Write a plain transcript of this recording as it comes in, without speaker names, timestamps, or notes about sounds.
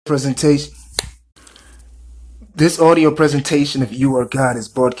Presentation. This audio presentation of You Are God is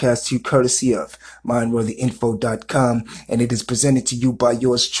broadcast to you courtesy of MindworthyInfo.com, and it is presented to you by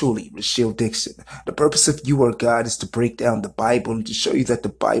yours truly, Rachelle Dixon. The purpose of You Are God is to break down the Bible and to show you that the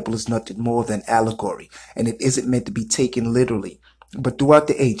Bible is nothing more than allegory, and it isn't meant to be taken literally. But throughout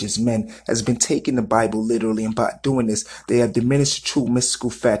the ages, men has been taking the Bible literally, and by doing this, they have diminished the true mystical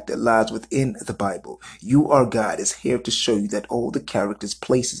fact that lies within the Bible. You Are God is here to show you that all the characters,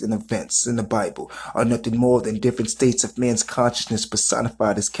 places, and events in the Bible are nothing more than different states of man's consciousness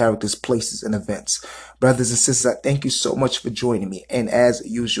personified as characters, places, and events. Brothers and sisters, I thank you so much for joining me. And as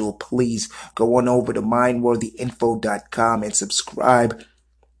usual, please go on over to mindworthyinfo.com and subscribe.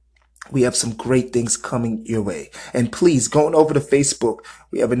 We have some great things coming your way. And please, going over to Facebook,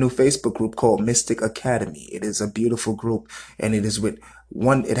 we have a new Facebook group called Mystic Academy. It is a beautiful group, and it is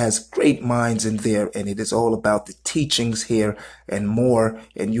it has great minds in there, and it is all about the teachings here and more,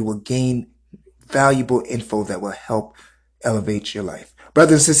 and you will gain valuable info that will help elevate your life.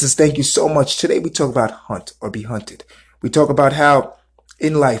 Brothers and sisters, thank you so much. Today we talk about hunt or be hunted. We talk about how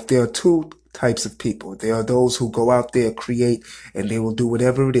in life there are two types of people. There are those who go out there, create, and they will do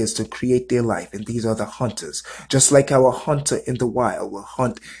whatever it is to create their life. And these are the hunters. Just like how a hunter in the wild will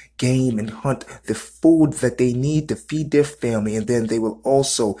hunt game and hunt the food that they need to feed their family. And then they will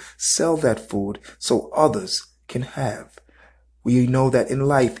also sell that food so others can have. We know that in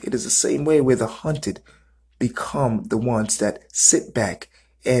life, it is the same way where the hunted become the ones that sit back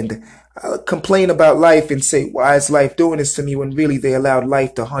and complain about life and say, why is life doing this to me, when really they allowed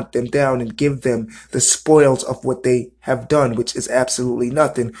life to hunt them down and give them the spoils of what they have done, which is absolutely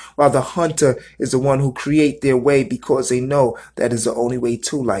nothing, while the hunter is the one who create their way because they know that is the only way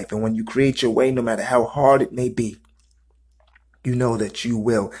to life. And when you create your way, no matter how hard it may be, you know that you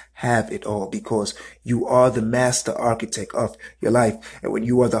will have it all because you are the master architect of your life. And when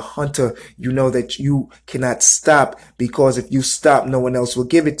you are the hunter, you know that you cannot stop, because if you stop, no one else will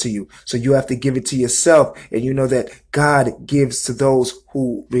give it to you. So you have to give it to yourself. And you know that God gives to those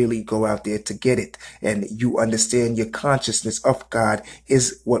who really go out there to get it. And you understand your consciousness of God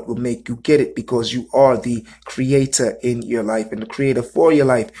is what will make you get it, because you are the creator in your life and the creator for your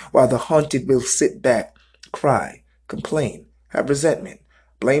life, while the hunted will sit back, cry, complain, have resentment,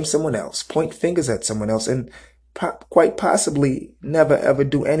 blame someone else, point fingers at someone else, and quite possibly never ever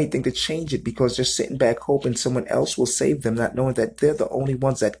do anything to change it, because they're sitting back hoping someone else will save them, not knowing that they're the only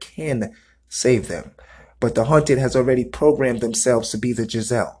ones that can save them. But the hunted has already programmed themselves to be the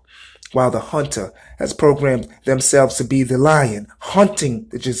Giselle, while the hunter has programmed themselves to be the lion, hunting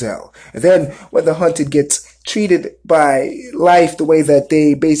the Giselle. And then when the hunted gets treated by life the way that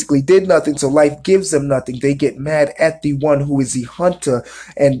they basically did nothing, so life gives them nothing, they get mad at the one who is the hunter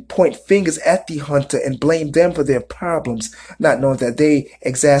and point fingers at the hunter and blame them for their problems, not knowing that they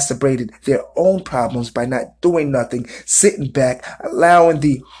exacerbated their own problems by not doing nothing, sitting back, allowing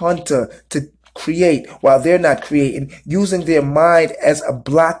the hunter to create while they're not creating, using their mind as a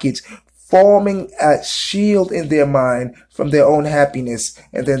blockage, forming a shield in their mind from their own happiness,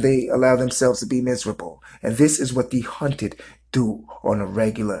 and then they allow themselves to be miserable. And this is what the hunted do on a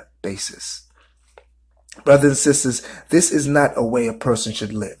regular basis. Brothers and sisters, this is not a way a person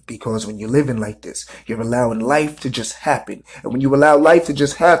should live, because when you're living like this, you're allowing life to just happen. And when you allow life to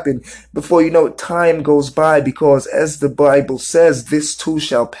just happen, before you know it, time goes by, because as the Bible says, this too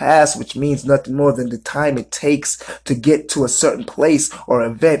shall pass, which means nothing more than the time it takes to get to a certain place or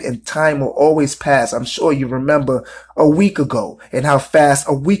event, and time will always pass. I'm sure you remember a week ago and how fast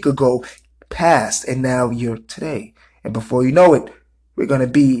a week ago passed, and now you're today. And before you know it, we're going to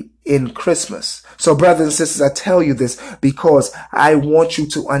be in Christmas. So brothers and sisters, I tell you this because I want you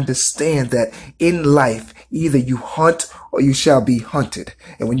to understand that in life, either you hunt or you shall be hunted.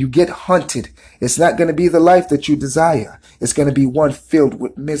 And when you get hunted, it's not going to be the life that you desire. It's going to be one filled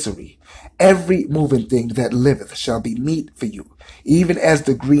with misery. Every moving thing that liveth shall be meat for you. Even as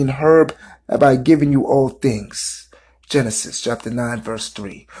the green herb have I given you all things. Genesis chapter 9 verse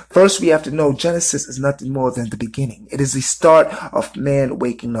 3. First, we have to know Genesis is nothing more than the beginning. It is the start of man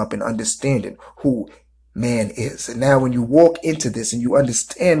waking up and understanding who man is. And now when you walk into this and you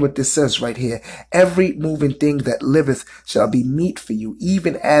understand what this says right here, every moving thing that liveth shall be meat for you,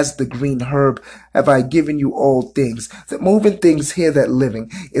 even as the green herb have I given you all things. The moving things here that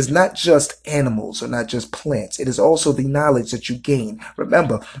living is not just animals or not just plants. It is also the knowledge that you gain.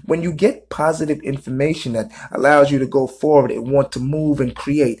 Remember, when you get positive information that allows you to go forward and want to move and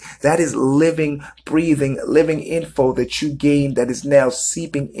create, that is living, breathing, living info that you gain that is now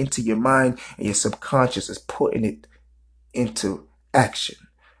seeping into your mind, and your subconscious is putting it into action.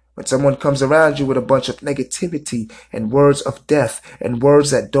 When someone comes around you with a bunch of negativity and words of death and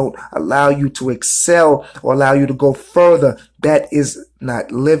words that don't allow you to excel or allow you to go further, that is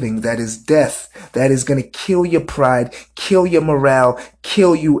not living. That is death. That is going to kill your pride, kill your morale,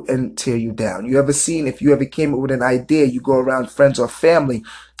 kill you and tear you down. You ever seen, if you ever came up with an idea, you go around friends or family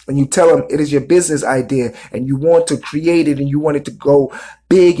and you tell them it is your business idea and you want to create it and you want it to go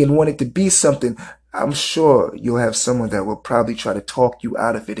big and want it to be something, I'm sure you'll have someone that will probably try to talk you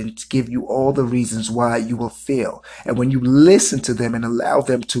out of it and give you all the reasons why you will fail. And when you listen to them and allow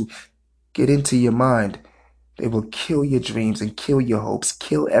them to get into your mind, they will kill your dreams and kill your hopes,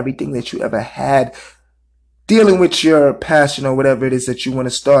 kill everything that you ever had dealing with your passion or whatever it is that you want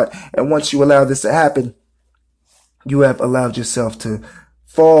to start. And once you allow this to happen, you have allowed yourself to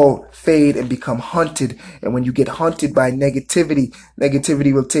fall, fade, and become hunted. And when you get hunted by negativity,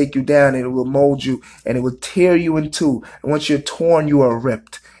 negativity will take you down and it will mold you and it will tear you in two. And once you're torn, you are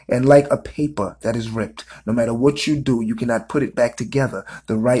ripped. And like a paper that is ripped, no matter what you do, you cannot put it back together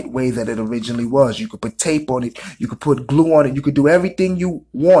the right way that it originally was. You could put tape on it, you could put glue on it, you could do everything you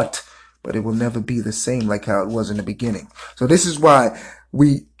want, but it will never be the same like how it was in the beginning. So this is why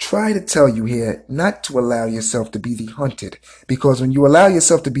we try to tell you here not to allow yourself to be the hunted, because when you allow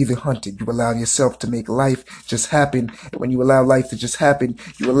yourself to be the hunted, you allow yourself to make life just happen. And when you allow life to just happen,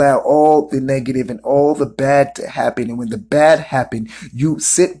 you allow all the negative and all the bad to happen. And when the bad happen, you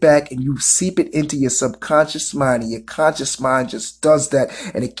sit back and you seep it into your subconscious mind, and your conscious mind just does that,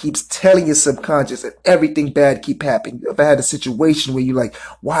 and it keeps telling your subconscious that everything bad keep happening. You ever had a situation where you're like,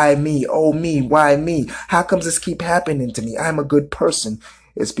 why me? Oh me, why me? How comes this keep happening to me? I'm a good person.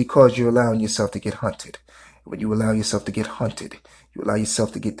 It's because you're allowing yourself to get hunted. When you allow yourself to get hunted, you allow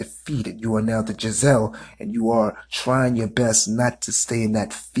yourself to get defeated. You are now the Giselle, and you are trying your best not to stay in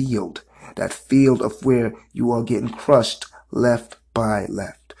that field of where you are getting crushed left by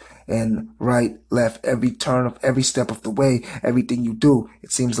left and right, left, every turn of every step of the way. Everything you do,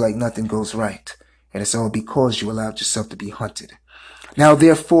 it seems like nothing goes right. And it's all because you allowed yourself to be hunted. Now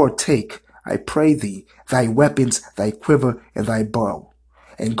therefore take, I pray thee, thy weapons, thy quiver, and thy bow,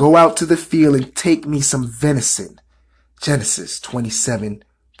 and go out to the field and take me some venison. Genesis 27,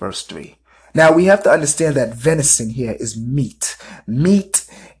 verse 3. Now we have to understand that venison here is meat. Meat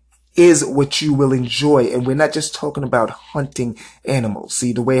is what you will enjoy. And we're not just talking about hunting animals.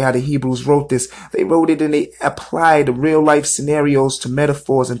 See, the way how the Hebrews wrote this, they wrote it and they applied real life scenarios to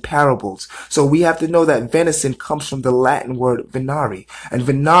metaphors and parables. So we have to know that venison comes from the Latin word venari. And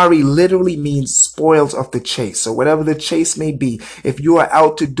venari literally means spoils of the chase. So whatever the chase may be, if you are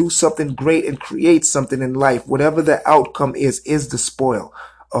out to do something great and create something in life, whatever the outcome is the spoil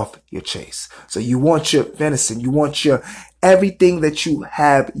of your chase. So you want your venison, you want your everything that you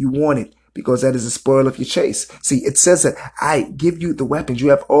have, you want it, because that is the spoil of your chase. See, it says that I give you the weapons. You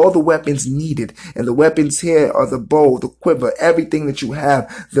have all the weapons needed. And the weapons here are the bow, the quiver, everything that you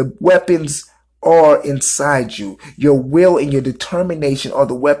have. The weapons are inside you. Your will and your determination are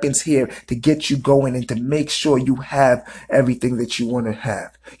the weapons here to get you going and to make sure you have everything that you want to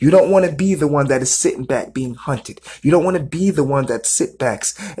have. You don't want to be the one that is sitting back being hunted. You don't want to be the one that sit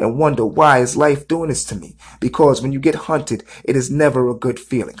backs and wonder, why is life doing this to me? Because when you get hunted, it is never a good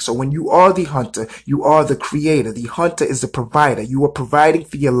feeling. So when you are the hunter, you are the creator. The hunter is the provider. You are providing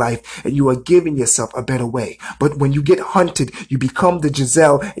for your life and you are giving yourself a better way. But when you get hunted, you become the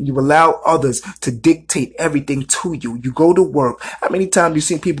Giselle and you allow others to dictate everything to you. You go to work. How many times you've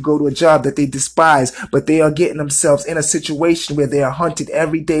seen people go to a job that they despise, but they are getting themselves in a situation where they are hunted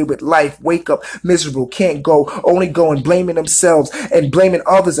every day with life, wake up miserable, can't go, only going, blaming themselves and blaming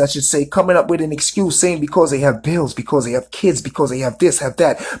others, I should say, coming up with an excuse saying because they have bills, because they have kids, because they have this, have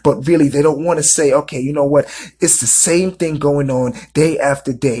that. But really, they don't want to say, okay, you know what? It's the same thing going on day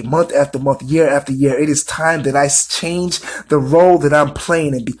after day, month after month, year after year. It is time that I change the role that I'm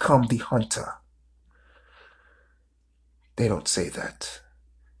playing and become the hunter. They don't say that.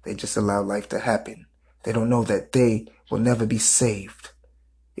 They just allow life to happen. They don't know that they will never be saved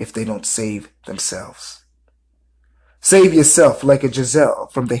if they don't save themselves. Save yourself like a Giselle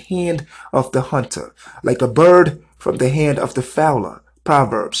from the hand of the hunter, like a bird from the hand of the fowler.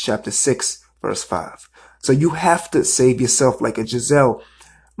 Proverbs chapter 6, verse 5. So you have to save yourself like a Giselle,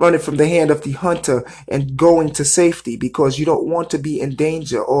 running from the hand of the hunter and going to safety, because you don't want to be in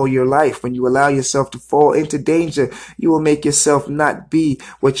danger all your life. When you allow yourself to fall into danger, you will make yourself not be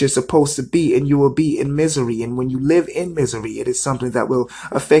what you're supposed to be, and you will be in misery. And when you live in misery, it is something that will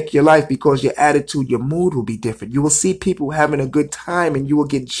affect your life, because your attitude, your mood will be different. You will see people having a good time and you will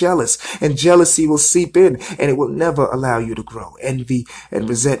get jealous, and jealousy will seep in and it will never allow you to grow. Envy and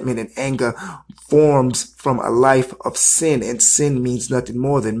resentment and anger forms from a life of sin, and sin means nothing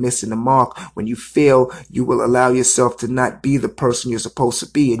more than missing the mark. When you fail, you will allow yourself to not be the person you're supposed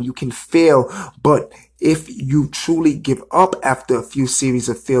to be, and you can fail, but if you truly give up after a few series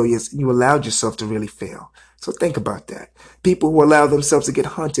of failures, you allowed yourself to really fail. So think about that. People who allow themselves to get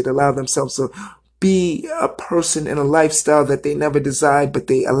hunted, allow themselves to be a person in a lifestyle that they never desired, but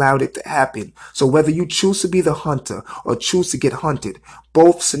they allowed it to happen. So whether you choose to be the hunter or choose to get hunted,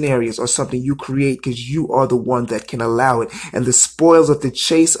 both scenarios are something you create because you are the one that can allow it. And the spoils of the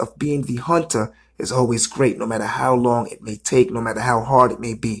chase of being the hunter is always great, no matter how long it may take, no matter how hard it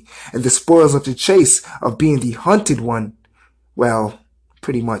may be. And the spoils of the chase of being the hunted one, well,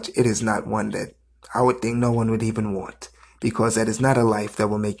 pretty much it is not one that I would think no one would even want, because that is not a life that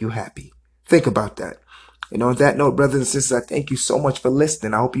will make you happy. Think about that. And on that note, brothers and sisters, I thank you so much for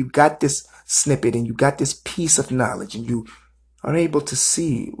listening. I hope you got this snippet and you got this piece of knowledge and you are able to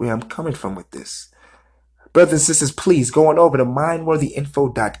see where I'm coming from with this. Brothers and sisters, please go on over to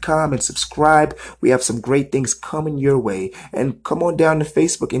mindworthyinfo.com and subscribe. We have some great things coming your way. And come on down to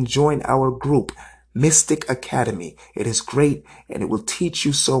Facebook and join our group, Mystic Academy. It is great and it will teach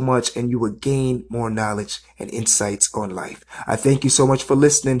you so much, and you will gain more knowledge and insights on life. I thank you so much for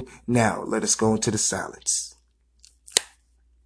listening. Now, let us go into the silence.